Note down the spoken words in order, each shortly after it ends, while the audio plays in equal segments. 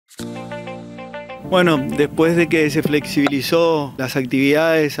Bueno, después de que se flexibilizó las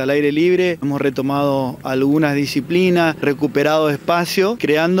actividades al aire libre, hemos retomado algunas disciplinas, recuperado espacio,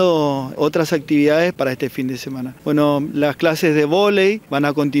 creando otras actividades para este fin de semana. Bueno, las clases de vóley van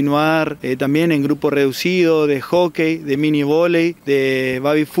a continuar también en grupo reducido, de hockey, de mini vóley, de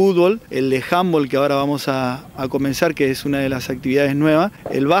baby fútbol, el de handball que ahora vamos a comenzar, que es una de las actividades nuevas,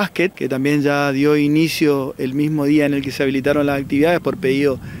 el básquet, que también ya dio inicio el mismo día en el que se habilitaron las actividades por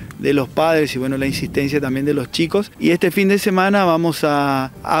pedido de los padres y bueno, la insistencia también de los chicos. Y este fin de semana vamos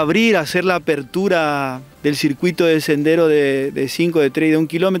a hacer la apertura del circuito de sendero de 5, de 3 y de 1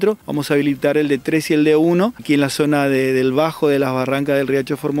 kilómetro. Vamos a habilitar el de 3 y el de 1, aquí en la zona del bajo de las barrancas del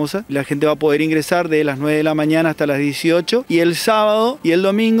riacho Formosa. La gente va a poder ingresar de las 9 de la mañana hasta las 18. Y el sábado y el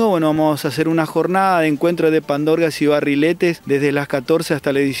domingo, bueno, vamos a hacer una jornada de encuentro de pandorgas y barriletes desde las 14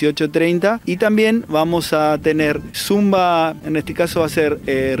 hasta las 18:30. Y también vamos a tener zumba, en este caso va a ser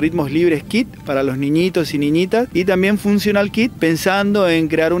ritmos libres kit para los niñitos y niñitas. Y también funcional kit, pensando en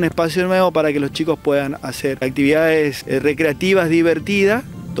crear un espacio nuevo para que los chicos puedan hacer actividades recreativas divertidas,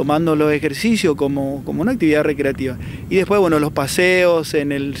 tomando los ejercicios como una actividad recreativa. Y después, bueno, los paseos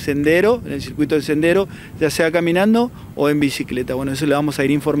en el sendero, en el circuito del sendero, ya sea caminando o en bicicleta. Bueno, eso le vamos a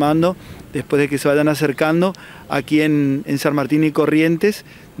ir informando después de que se vayan acercando aquí en San Martín y Corrientes,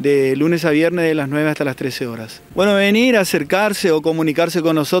 de lunes a viernes de las 9 hasta las 13 horas. Bueno, venir, acercarse o comunicarse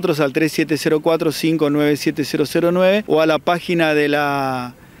con nosotros al 3704-597-009 o a la página de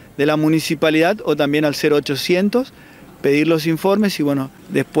la municipalidad o también al 0800, pedir los informes y bueno,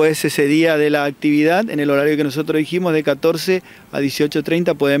 después ese día de la actividad, en el horario que nosotros dijimos, de 14 a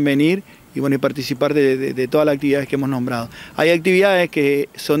 18:30 pueden venir y bueno, y participar de todas las actividades que hemos nombrado. Hay actividades que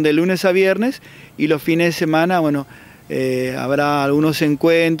son de lunes a viernes y los fines de semana, bueno, habrá algunos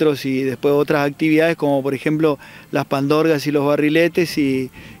encuentros y después otras actividades como por ejemplo las pandorgas y los barriletes y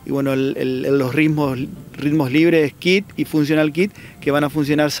bueno, los ritmos libres kit y funcional kit que van a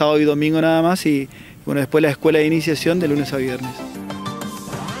funcionar sábado y domingo nada más y bueno, después la escuela de iniciación de lunes a viernes.